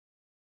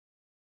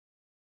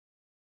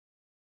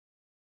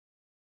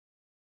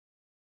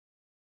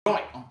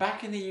Right, I'm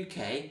back in the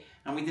UK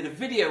and we did a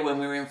video when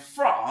we were in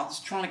France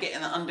trying to get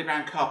in the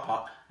underground car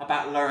park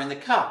about lowering the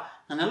car.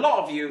 And a lot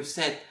of you have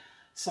said,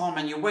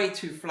 Simon, you're way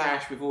too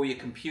flash with all your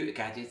computer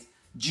gadgets.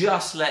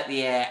 Just let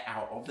the air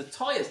out of the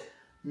tyres.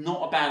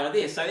 Not a bad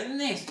idea. So in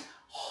this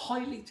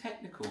highly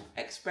technical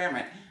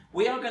experiment,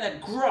 we are going to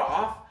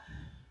graph,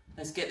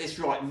 let's get this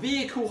right,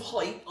 vehicle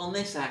height on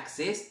this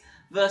axis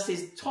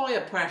versus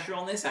tyre pressure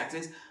on this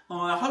axis. And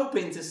we're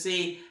hoping to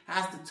see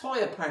as the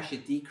tyre pressure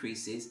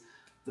decreases,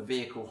 the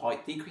vehicle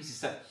height decreases.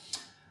 So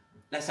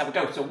let's have a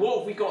go. So what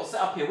have we got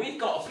set up here? We've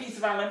got a piece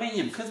of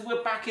aluminium. Because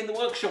we're back in the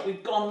workshop,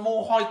 we've gone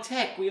more high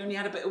tech. We only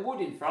had a bit of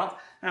wood in front.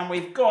 And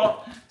we've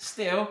got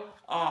still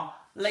our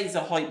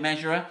laser height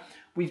measurer.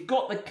 We've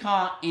got the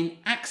car in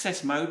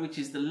access mode, which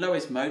is the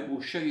lowest mode.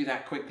 We'll show you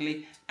that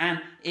quickly.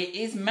 And it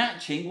is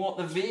matching what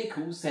the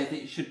vehicle said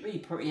it should be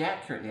pretty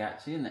accurately,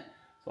 actually, isn't it?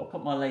 So I'll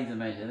put my laser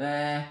measure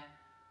there.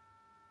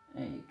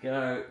 There you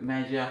go,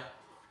 measure.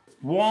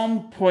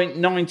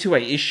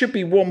 1.928. It should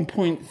be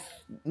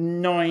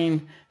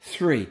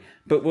 1.93,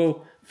 but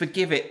we'll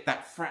forgive it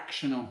that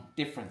fractional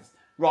difference.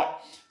 Right,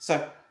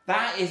 so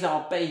that is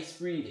our base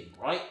reading,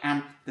 right?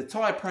 And the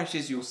tyre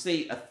pressures you'll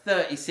see are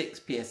 36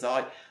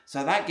 psi,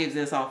 so that gives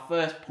us our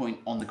first point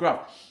on the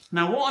graph.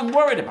 Now what I'm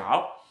worried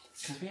about,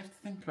 because we have to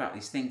think about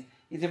these things,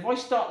 is if I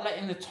start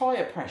letting the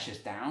tyre pressures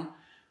down,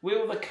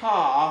 will the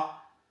car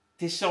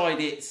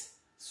decide it's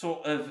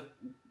sort of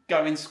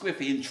going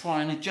squiffy and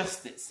try and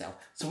adjust itself?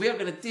 So we are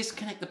going to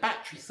disconnect the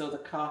battery so the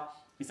car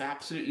is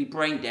absolutely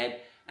brain dead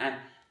and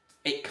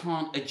it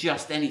can't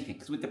adjust anything,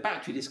 because with the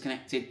battery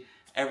disconnected,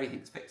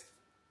 everything's fixed.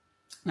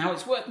 Now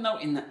it's worth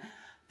noting that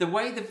the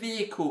way the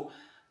vehicle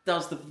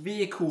does the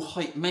vehicle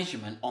height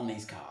measurement on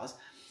these cars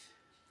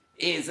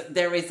is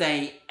there is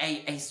a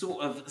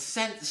sort of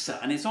sensor,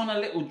 and it's on a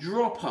little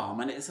drop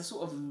arm, and it's a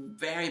sort of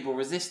variable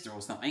resistor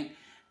or something,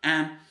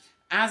 and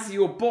as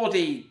your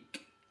body,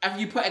 if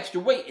you put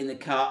extra weight in the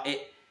car,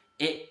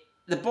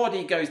 the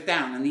body goes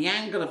down and the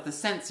angle of the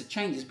sensor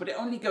changes, but it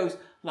only goes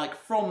like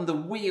from the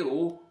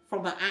wheel,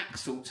 from the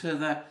axle to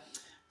the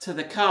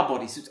car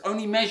body. So it's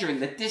only measuring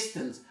the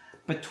distance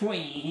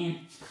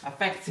between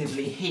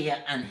effectively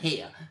here and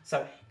here.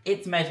 So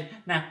it's measured.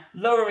 Now,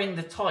 lowering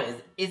the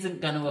tyres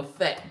isn't going to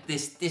affect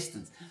this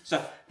distance.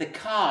 So the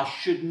car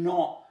should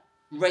not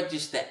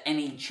register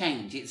any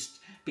change. It's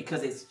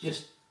because it's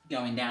just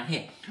going down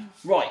here.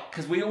 Right,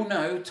 because we all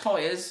know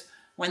tyres,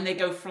 when they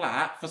go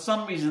flat, for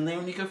some reason they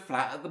only go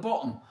flat at the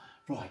bottom.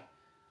 Right,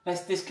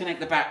 let's disconnect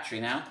the battery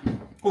now.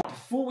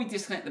 Before we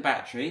disconnect the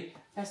battery,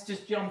 let's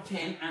just jump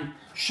in and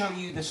show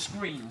you the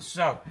screen.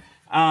 So,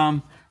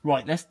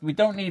 right, we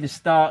don't need to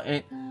start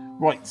it.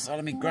 Right, so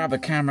let me grab a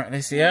camera at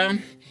this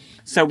here.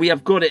 So we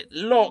have got it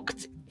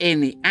locked in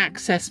the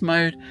access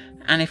mode.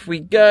 And if we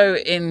go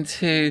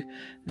into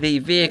the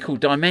vehicle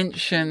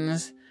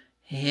dimensions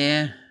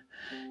here,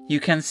 you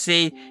can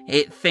see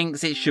it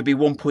thinks it should be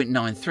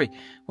 1.93,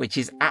 which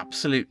is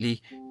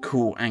absolutely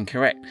cool and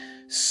correct.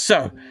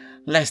 So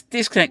let's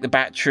disconnect the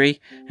battery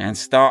and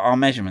start our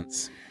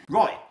measurements.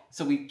 Right,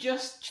 so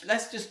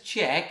let's just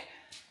check.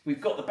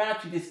 We've got the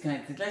battery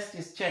disconnected. Let's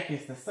just check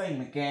it's the same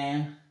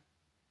again.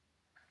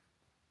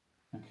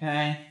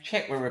 Okay,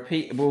 check we're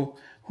repeatable.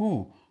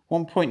 Ooh,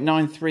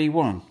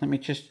 1.931. Let me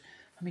check.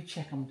 We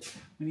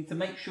need to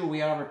make sure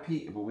we are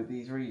repeatable with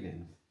these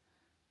readings.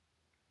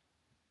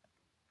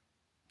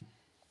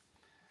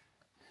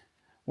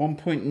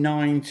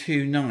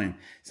 1.929.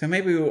 So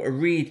maybe we ought to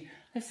read.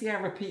 Let's see how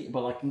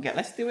repeatable I can get.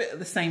 Let's do it at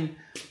the same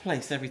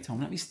place every time.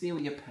 Let me steal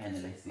your pen,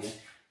 Alicia.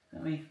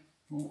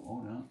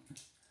 Hold on.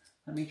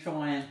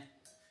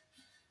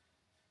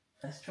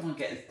 Let's try and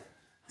get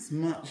as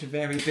much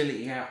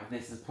variability out of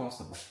this as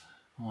possible.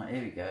 All right,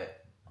 here we go.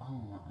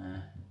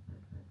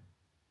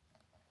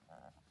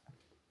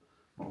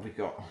 What have we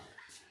got?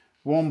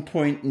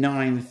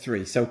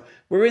 1.93. So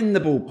we're in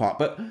the ballpark,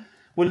 but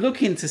we're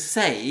looking to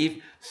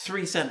save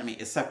 3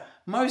 centimetres. So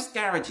most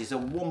garages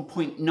are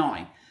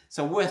 1.9.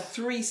 So we're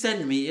 3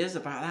 centimetres,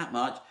 about that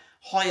much,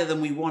 higher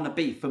than we want to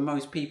be for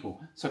most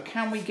people. So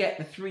can we get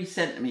the 3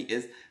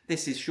 centimetres?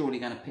 This is surely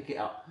going to pick it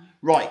up.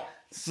 Right,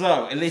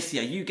 so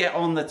Alicia, you get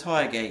on the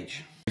tyre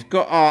gauge. We've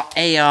got our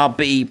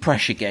ARB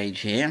pressure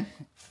gauge here.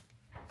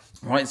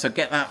 Right, so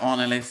get that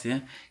on,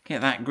 Alicia. Get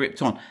that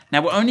gripped on.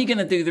 Now we're only going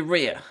to do the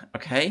rear,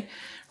 okay?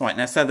 Right,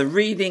 now so the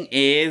reading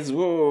is,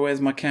 whoa,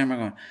 where's my camera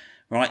gone?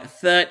 Right,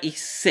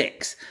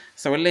 36.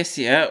 So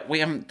Alicia, we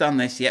haven't done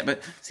this yet,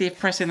 but see if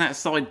pressing that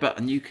side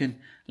button, you can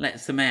let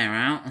some air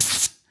out.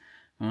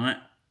 All right,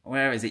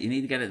 where is it? You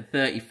need to get it at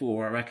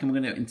 34. I reckon we're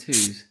going to do it in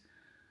twos.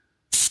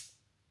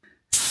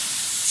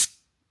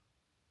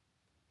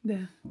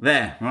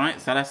 There, right,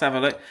 so let's have a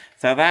look.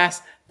 So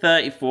that's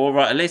 34.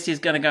 Right, Alicia's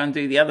going to go and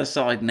do the other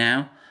side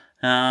now.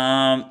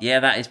 Yeah,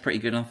 that is pretty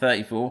good on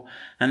 34.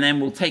 And then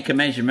we'll take a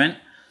measurement.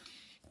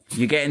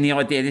 You're getting the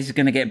idea. This is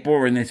going to get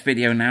boring, this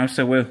video now,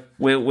 so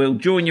we'll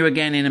join you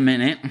again in a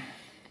minute.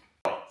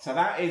 So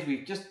that is,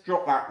 we've just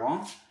dropped that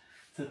one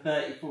to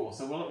 34.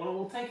 So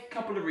we'll take a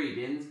couple of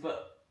readings,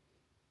 but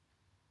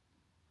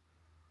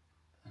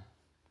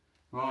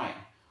right,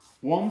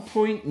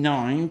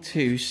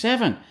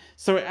 1.927.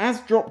 So it has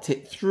dropped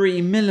it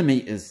 3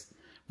 millimeters,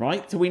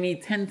 right? So we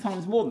need 10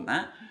 times more than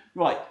that.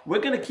 Right,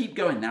 we're going to keep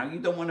going now. You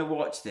don't want to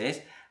watch this,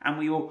 and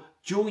we will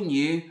join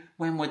you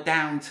when we're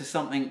down to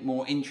something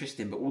more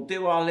interesting. But we'll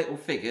do our little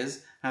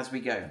figures as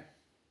we go.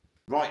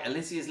 Right,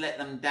 Alicia's let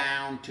them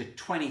down to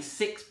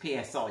 26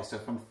 psi. So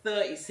from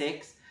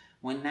 36,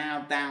 we're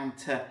now down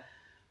to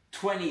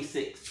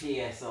 26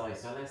 psi.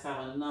 So let's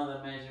have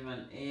another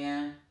measurement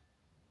here.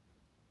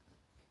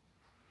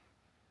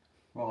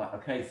 Right,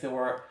 okay, so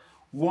we're at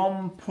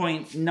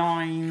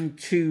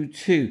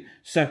 1.922.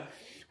 So,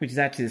 which is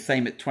actually the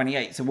same at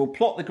 28. So we'll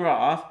plot the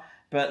graph,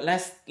 but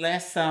let's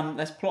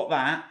plot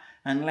that,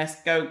 and let's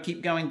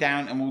keep going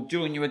down, and we'll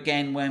join you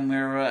again when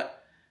we're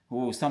at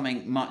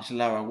something much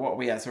lower. What are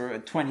we at? So we're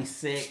at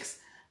 26.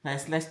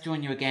 Let's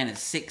join you again at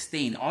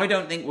 16. I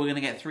don't think we're going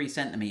to get 3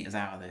 centimeters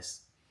out of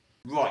this.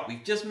 Right,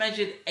 we've just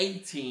measured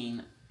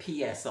 18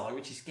 psi,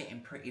 which is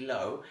getting pretty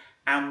low,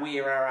 and we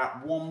are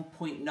at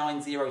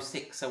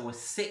 1.906, so we're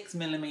 6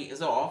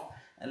 millimeters off.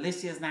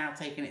 Alicia's now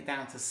taking it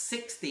down to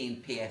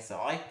 16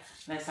 psi.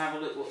 Let's have a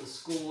look what the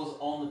scores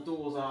on the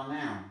doors are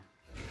now.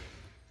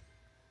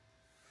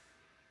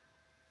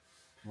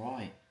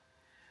 Right,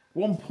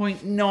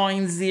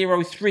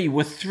 1.903.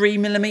 We're 3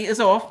 millimeters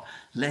off.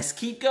 Let's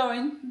keep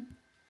going.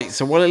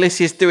 So while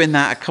Alicia's doing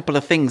that, a couple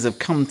of things have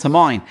come to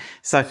mind.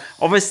 So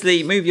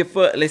obviously, move your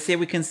foot, Alicia.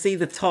 We can see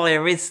the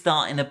tyre is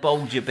starting to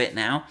bulge a bit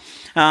now.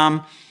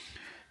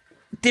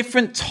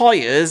 Different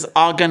tyres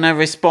are going to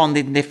respond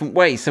in different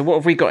ways. So what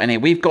have we got in here?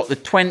 We've got the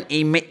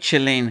 20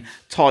 Michelin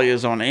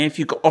tyres on here. If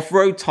you've got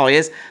off-road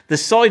tyres, the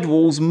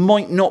sidewalls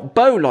might not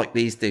bow like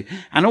these do.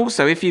 And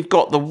also, if you've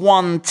got the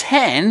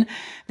 110,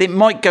 it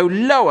might go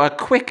lower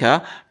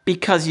quicker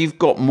because you've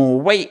got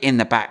more weight in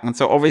the back. And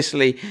so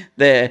obviously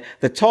the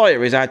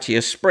tyre is actually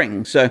a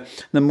spring. So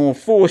the more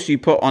force you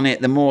put on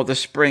it, the more the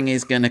spring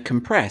is going to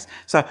compress.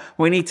 So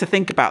we need to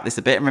think about this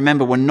a bit. And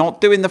remember, we're not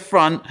doing the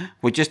front,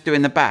 we're just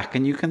doing the back.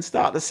 And you can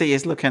start to see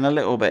it's looking a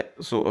little bit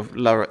sort of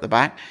lower at the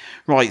back.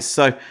 Right,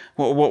 so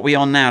what are we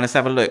on now? Let's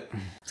have a look.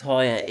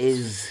 Tyre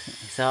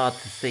it's hard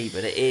to see,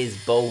 but it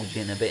is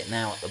bulging a bit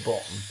now at the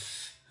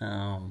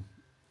bottom.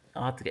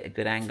 Hard to get a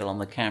good angle on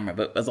the camera,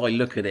 but as I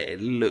look at it, it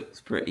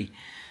looks pretty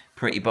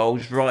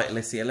bulged. Right,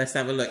 Alicia, let's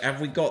have a look. Have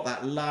we got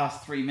that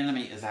last 3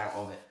 millimeters out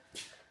of it?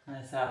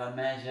 Let's have a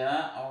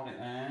measure. Hold it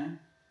there.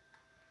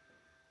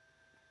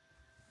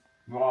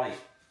 Right.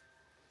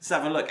 Let's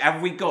have a look.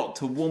 Have we got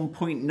to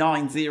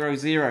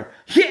 1.900?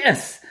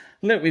 Yes!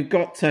 Look, we've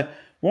got to...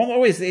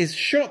 it's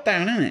shot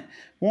down, isn't it?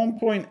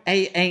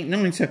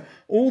 1.889. So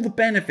all the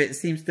benefit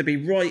seems to be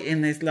right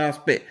in this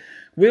last bit.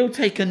 We'll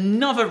take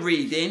another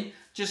reading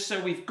just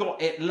so we've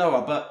got it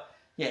lower, but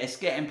yeah, it's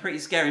getting pretty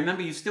scary.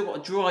 Remember, you've still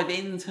got to drive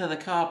into the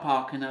car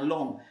park and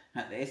along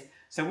at this.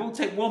 So we'll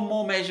take one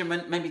more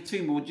measurement, maybe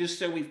 2 more, just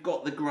so we've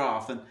got the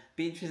graph, and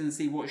be interested to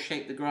see what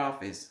shape the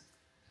graph is.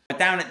 We're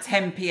down at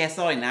 10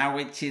 psi now,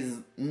 which is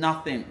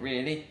nothing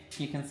really.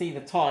 You can see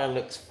the tyre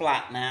looks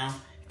flat now.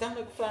 It doesn't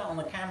look flat on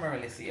the camera,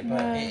 Alicia,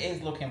 but it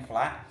is looking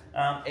flat.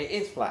 It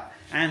is flat,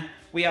 and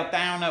we are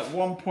down at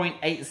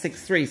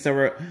 1.863.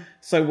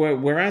 So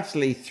we're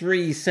actually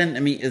 3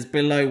 centimeters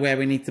below where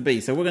we need to be.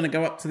 So we're going to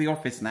go up to the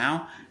office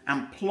now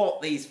and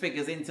plot these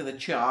figures into the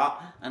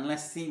chart, and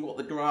let's see what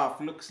the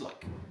graph looks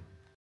like.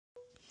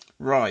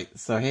 Right,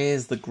 so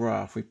here's the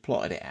graph. We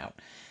plotted it out.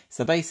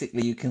 So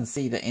basically, you can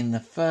see that in the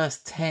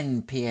first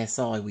 10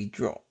 psi we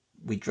dropped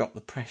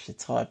the pressure,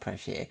 tyre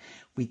pressure here.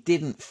 We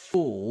didn't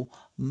fall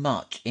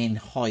much in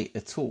height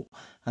at all.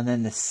 And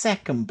then the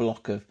second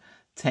block of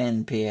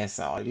 10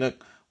 psi,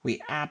 look,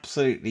 we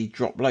absolutely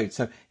dropped loads.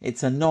 So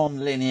it's a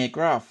non-linear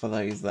graph for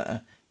those that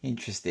are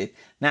interested.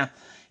 Now,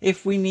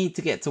 if we need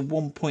to get to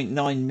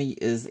 1.9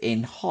 meters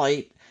in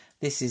height,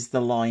 this is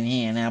the line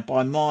here. Now,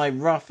 by my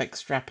rough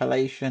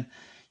extrapolation,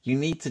 you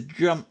need to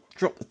drop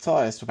the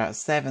tyres to about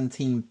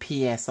 17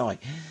 psi.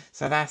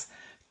 So that's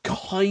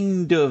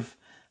kind of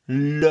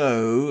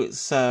low,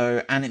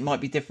 so, and it might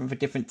be different for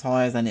different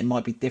tyres, and it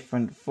might be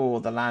different for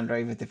the Land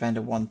Rover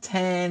Defender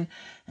 110,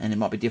 and it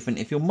might be different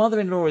if your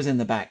mother-in-law is in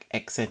the back,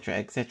 etc,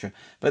 etc.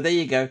 But there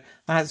you go,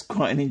 that's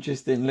quite an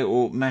interesting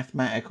little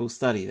mathematical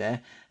study there.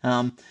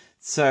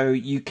 So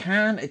you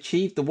can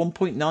achieve the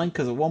 1.9,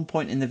 because at one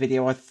point in the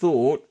video I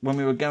thought, when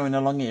we were going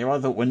along here, I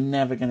thought we're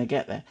never going to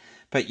get there.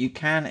 But you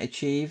can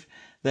achieve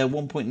the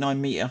 1.9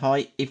 meter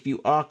height if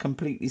you are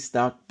completely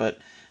stuck, but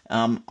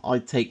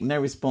I take no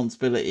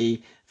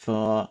responsibility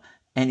for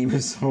any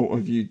result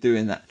of you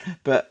doing that.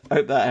 But I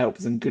hope that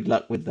helps, and good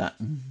luck with that.